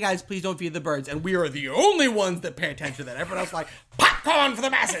like, hey guys, please don't feed the birds. And we are the only ones that pay attention to that. Everyone else is like, popcorn for the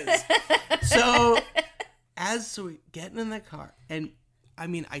masses. So we getting in the car, and I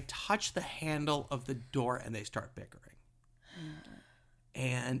mean, I touch the handle of the door and they start bickering.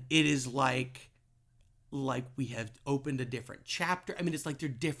 And it is like we have opened a different chapter. I mean, it's like they're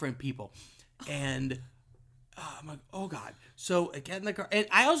different people. And I'm like, oh God. So I get in the car. And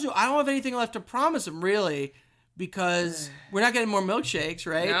I don't have anything left to promise him, really, because we're not getting more milkshakes,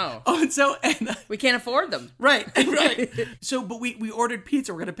 right? No. Oh, and we can't afford them. Right. So, but we ordered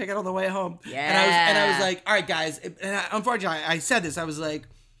pizza. We're going to pick it on the way home. Yeah. And I was like, all right, guys. And unfortunately, I said this. I was like,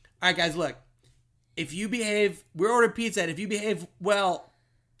 all right, guys, look. If you behave, we ordered pizza, and if you behave well,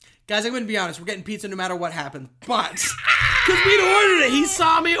 guys, I'm going to be honest. We're getting pizza no matter what happens. But, because we'd ordered it. He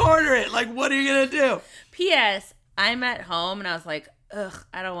saw me order it. Like, what are you going to do? P.S. I'm at home, and I was like, ugh,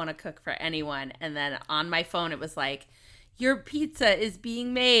 I don't want to cook for anyone. And then on my phone, it was like, your pizza is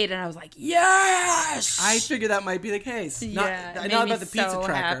being made. And I was like, yes! I figured that might be the case. Yeah, I know about the pizza so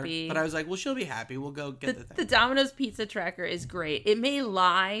tracker, happy. but I was like, well, she'll be happy. We'll go get the thing. The Domino's pizza tracker is great. It may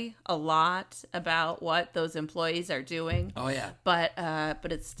lie a lot about what those employees are doing. Oh, yeah. But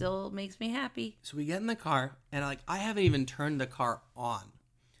it still makes me happy. So we get in the car, and I haven't even turned the car on.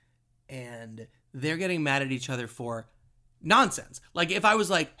 And they're getting mad at each other for nonsense. Like if I was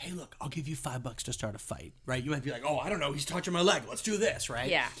like, hey, look, I'll give you $5 to start a fight, right? You might be like, oh, I don't know, he's touching my leg. Let's do this, right?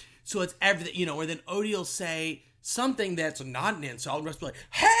 Yeah. So it's everything, you know, or then Odie will say something that's not an insult, and Rex will be like,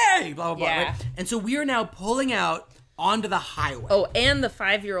 hey, blah, blah, blah, Yeah. right? And so we are now pulling out onto the highway. Oh, and the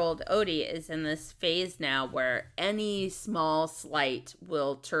 5-year-old Odie is in this phase now where any small slight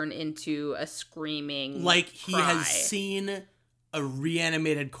will turn into a screaming Like he cry. has seen a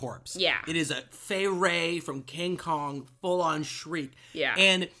reanimated corpse. Yeah. It is a Fay Ray from King Kong full-on shriek. Yeah.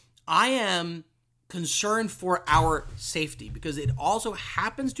 And I am concerned for our safety because it also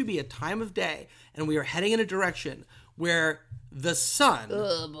happens to be a time of day and we are heading in a direction where the sun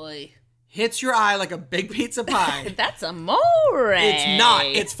Oh, boy. hits your eye like a big pizza pie. That's amore. It's not.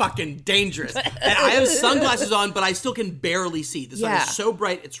 It's fucking dangerous. And I have sunglasses on, but I still can barely see. The sun Yeah. is so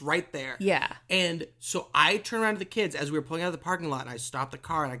bright, it's right there. Yeah. And so I turn around to the kids as we were pulling out of the parking lot, and I stop the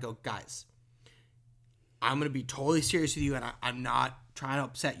car and I go, guys, I'm going to be totally serious with you, and I'm not trying to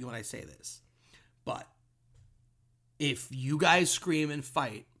upset you when I say this. But if you guys scream and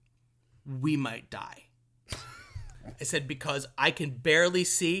fight, we might die. I said, because I can barely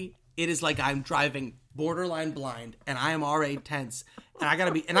see. It is like I'm driving borderline blind and I am already tense. And I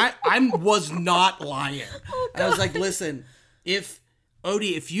gotta be, and I was not lying. And I was like, listen,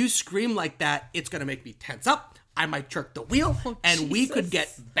 Odie, if you scream like that, it's gonna make me tense up. I might jerk the wheel and we could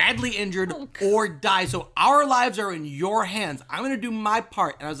get badly injured or die. So our lives are in your hands. I'm gonna do my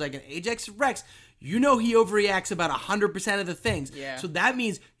part. And I was like, in Ajax Rex, you know he overreacts about 100% of the things. Yeah. So that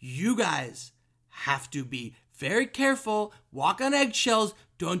means you guys have to be very careful, walk on eggshells,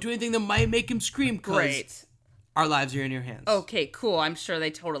 don't do anything that might make him scream because Great. our lives are in your hands. Okay, cool. I'm sure they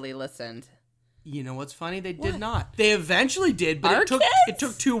totally listened. You know what's funny? They did not. They eventually did, but Our it kids?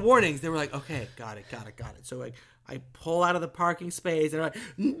 took 2 warnings. They were like, okay, got it. So like I pull out of the parking space and I'm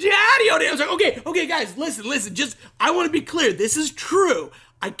like, Daddy, Odie. I was like, okay, guys, listen. Just, I want to be clear. This is true.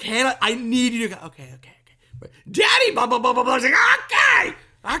 I need you to go. Okay. Daddy, blah, blah, blah, blah, blah. I was like,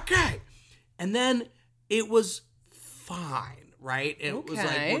 okay. And then it was fine, right? It was like,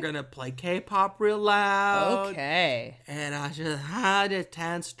 Okay. we're going to play K-pop real loud. Okay. And I just had it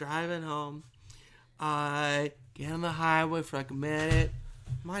tense driving home. I get on the highway for like a minute.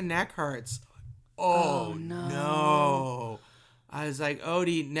 My neck hurts. Oh no. I was like,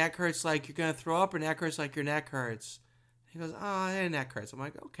 Odie, neck hurts like you're going to throw up or neck hurts like your neck hurts? He goes, oh, neck hurts. I'm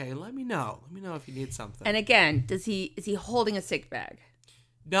like, okay, let me know. Let me know if you need something. And again, is he holding a sick bag?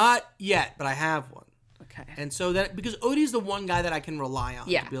 Not yet, but I have one. Okay. And so that, because Odie's the one guy that I can rely on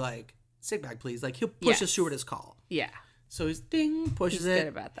Yeah. to be like, sick bag, please. Like, he'll push the Yes. stewardess call. Yeah. So he's ding, pushes He's it. good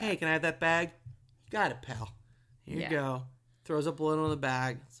about that. Hey, can I have that bag? You got it, pal. Here Yeah. you go. Throws up a little in the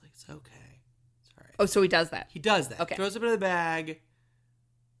bag. It's like, it's okay. It's all right. Oh, so he does that. He does that. Okay. Throws it in the bag.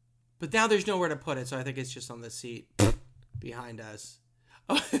 But now there's nowhere to put it, so I think it's just on the seat behind us.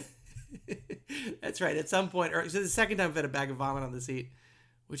 Oh, that's right. At some point, or so the second time I've had a bag of vomit on the seat,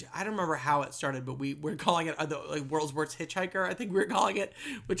 which I don't remember how it started, but we're calling it the like world's worst hitchhiker. I think we're calling it,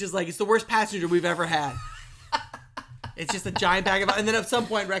 which is like it's the worst passenger we've ever had. It's just a giant bag of vomit. And then at some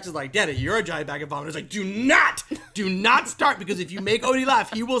point, Rex is like, Daddy, you're a giant bag of vomit. It's like, do not start, because if you make Odie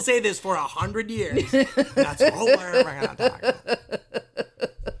laugh, he will say this for 100 years. That's all we're going to talk about.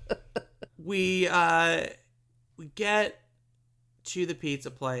 We get to the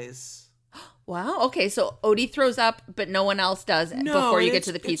pizza place. Wow. Okay, so Odie throws up, but no one else does before you get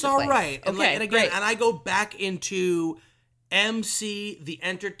to the pizza it's all place. right. And, Okay, and again, great. and I go back into MC, the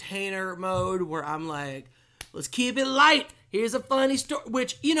entertainer mode, where I'm like, let's keep it light. Here's a funny story,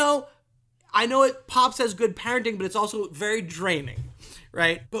 which, you know, I know it pops as good parenting, but it's also very draining,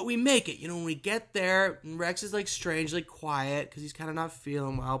 right? But we make it. You know, when we get there, Rex is like strangely quiet because he's kind of not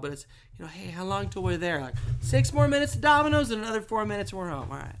feeling well, but it's, you know, hey, how long till we're there? Like 6 more minutes to Domino's and another 4 minutes and we're home.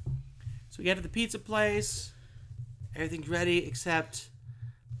 All right. So we get to the pizza place. Everything's ready except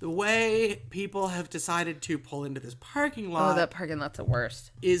the way people have decided to pull into this parking lot Oh, that parking lot's the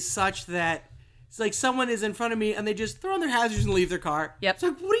worst. is such that it's like someone is in front of me and they just throw on their hazards and leave their car. Yep. It's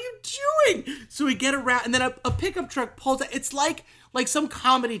like, what are you doing? So we get around and then a pickup truck pulls out. It's like some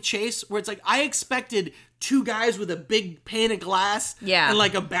comedy chase where it's like I expected 2 guys with a big pane of glass and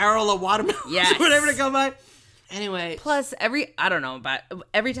like a barrel of watermelon Yes. or whatever to come by. Anyway. Plus, I don't know, but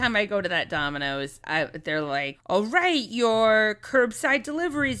every time I go to that Domino's, they're like, all right, your curbside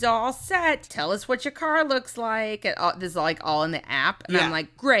delivery's all set. Tell us what your car looks like. This is like all in the app. And Yeah. I'm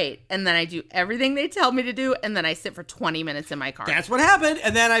like, great. And then I do everything they tell me to do. And then I sit for 20 minutes in my car. That's what happened.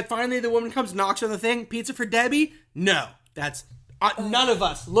 And then the woman comes, knocks on the thing. Pizza for Debbie? No. That's none of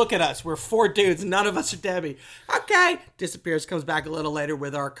us. Look at us. We're 4 dudes. None of us are Debbie. Okay. Disappears, comes back a little later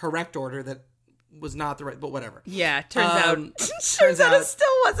with our correct order that was not the right, but whatever. Yeah, turns out it still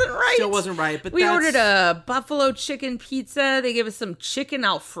wasn't right. Still wasn't right, but we ordered a buffalo chicken pizza. They gave us some chicken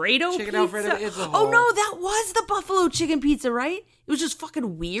Alfredo pizza. It's a whole... Oh no, that was the buffalo chicken pizza, right? It was just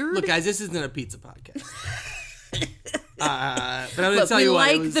fucking weird. Look, guys, this isn't a pizza podcast. But I'm going to tell you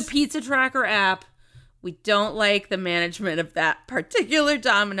what. We like the Pizza Tracker app. We don't like the management of that particular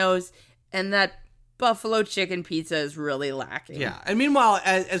Domino's, and that buffalo chicken pizza is really lacking. Yeah. And meanwhile,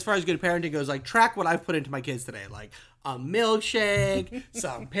 as far as good parenting goes, like, track what I've put into my kids today. Like, a milkshake,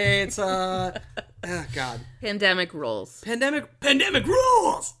 some pizza. Oh, God. Pandemic rules. Pandemic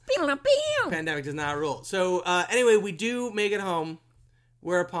rules! Pandemic does not rule. So, anyway, we do make it home,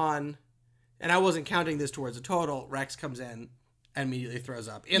 whereupon, and I wasn't counting this towards a total, Rex comes in and immediately throws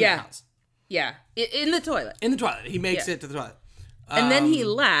up in the house. Yeah. In the toilet. In the toilet. He makes it to the toilet. And then he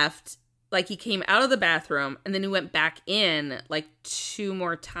left. Like, he came out of the bathroom, and then he went back in, like, 2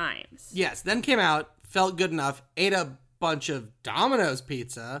 more times. Yes, then came out, felt good enough, ate a bunch of Domino's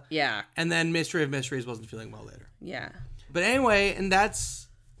pizza. Yeah. And then Mystery of Mysteries wasn't feeling well later. Yeah. But anyway, and that's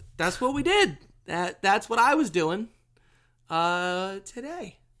what we did. That's what I was doing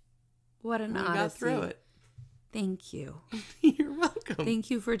today. What an odyssey. We got through it. Thank you. You're welcome. Thank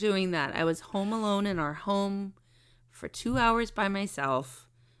you for doing that. I was home alone in our home for 2 hours by myself.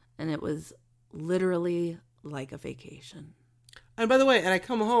 And it was literally like a vacation. And by the way, and I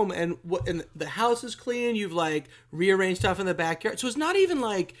come home and the house is clean. You've like rearranged stuff in the backyard. So it's not even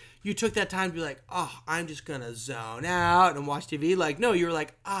like you took that time to be like, oh, I'm just going to zone out and watch TV. Like, no, you were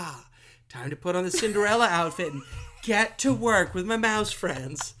like, time to put on the Cinderella outfit and get to work with my mouse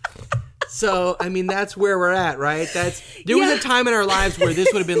friends. So, I mean, that's where we're at, right? There was a time in our lives where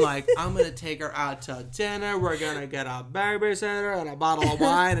this would have been like, I'm going to take her out to dinner. We're going to get a babysitter and a bottle of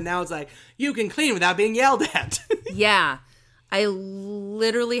wine. And now it's like, you can clean without being yelled at. Yeah. I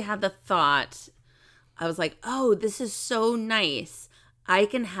literally had the thought, I was like, oh, this is so nice. I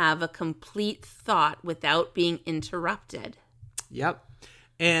can have a complete thought without being interrupted. Yep.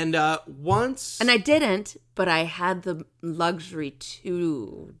 And once... And I didn't, but I had the luxury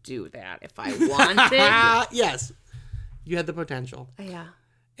to do that if I wanted. Yes. You had the potential. Yeah.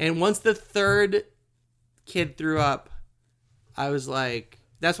 And once the third kid threw up, I was like...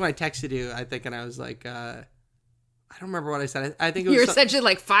 That's when I texted you, I think, and I was like... I don't remember what I said. I think it was... You're essentially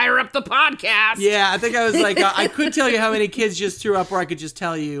like, fire up the podcast. Yeah, I think I was like, I could tell you how many kids just threw up, or I could just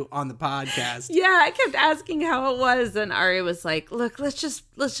tell you on the podcast. Yeah, I kept asking how it was, and Ari was like, look, let's just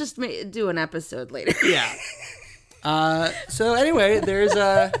do an episode later. Yeah. So anyway, there's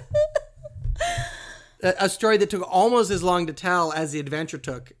a story that took almost as long to tell as the adventure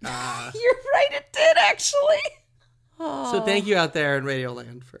took. You're right, it did, actually. Oh. So thank you out there in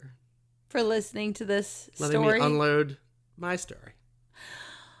Radioland for listening to this letting story. Me unload my story.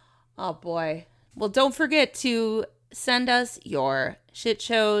 Oh, boy. Well, don't forget to send us your shit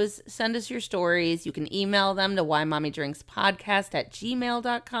shows. Send us your stories. You can email them to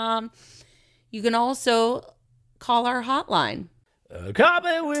whymommydrinkspodcast@gmail.com. You can also call our hotline. Call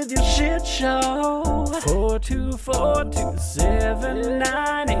me with your shit show.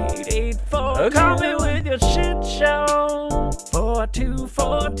 424-279-8884. Call me with your shit show.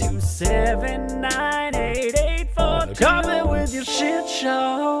 424-279-8884. Call me with your shit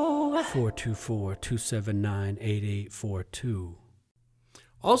show. 424-279-8842.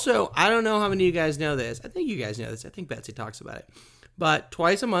 Also, I don't know how many of you guys know this. I think you guys know this. I think Betsy talks about it. But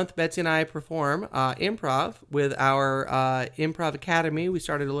twice a month, Betsy and I perform improv with our Improv Academy. We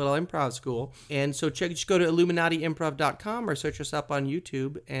started a little improv school. And so just go to IlluminatiImprov.com or search us up on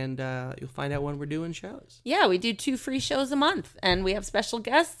YouTube, and you'll find out when we're doing shows. Yeah, we do 2 free shows a month, and we have special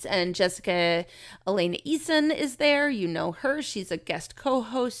guests. And Jessica Elena Eason is there. You know her. She's a guest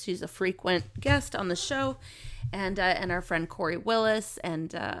co-host. She's a frequent guest on the show. And our friend Corey Willis,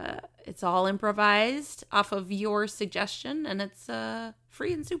 and it's all improvised off of your suggestion, and it's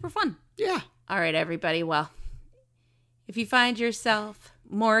free and super fun. Yeah. All right, everybody. Well, if you find yourself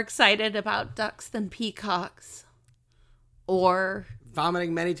more excited about ducks than peacocks, or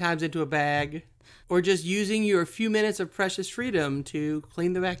vomiting many times into a bag, or just using your few minutes of precious freedom to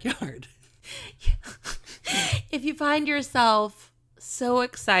clean the backyard. If you find yourself so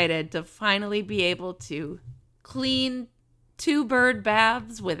excited to finally be able to clean 2 bird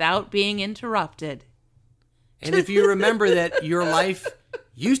baths without being interrupted. And if you remember that your life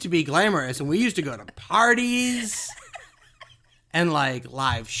used to be glamorous and we used to go to parties and like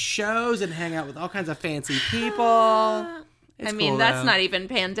live shows and hang out with all kinds of fancy people. It's cool, that's though. not even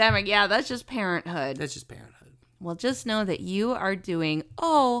pandemic. Yeah, that's just parenthood. That's just parenthood. Well, just know that you are doing,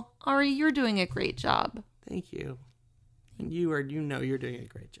 Ari, you're doing a great job. Thank you. And you're doing a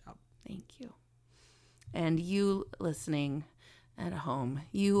great job. Thank you. And you listening at home,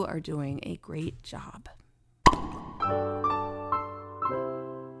 you are doing a great job.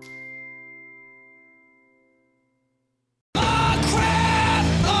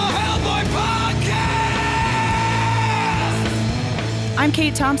 I'm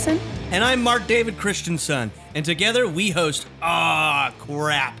Kate Thompson. And I'm Mark David Christensen. And together we host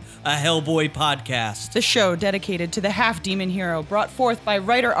Crap, a Hellboy podcast. The show dedicated to the half-demon hero brought forth by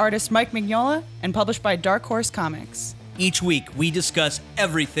writer-artist Mike Mignola and published by Dark Horse Comics. Each week we discuss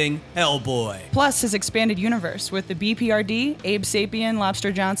everything Hellboy. Plus his expanded universe with the BPRD, Abe Sapien,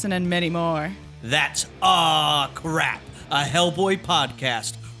 Lobster Johnson, and many more. That's Crap, a Hellboy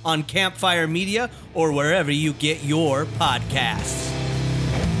podcast on Campfire Media or wherever you get your podcasts.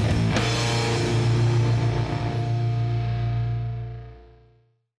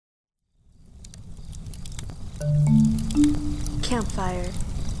 Campfire.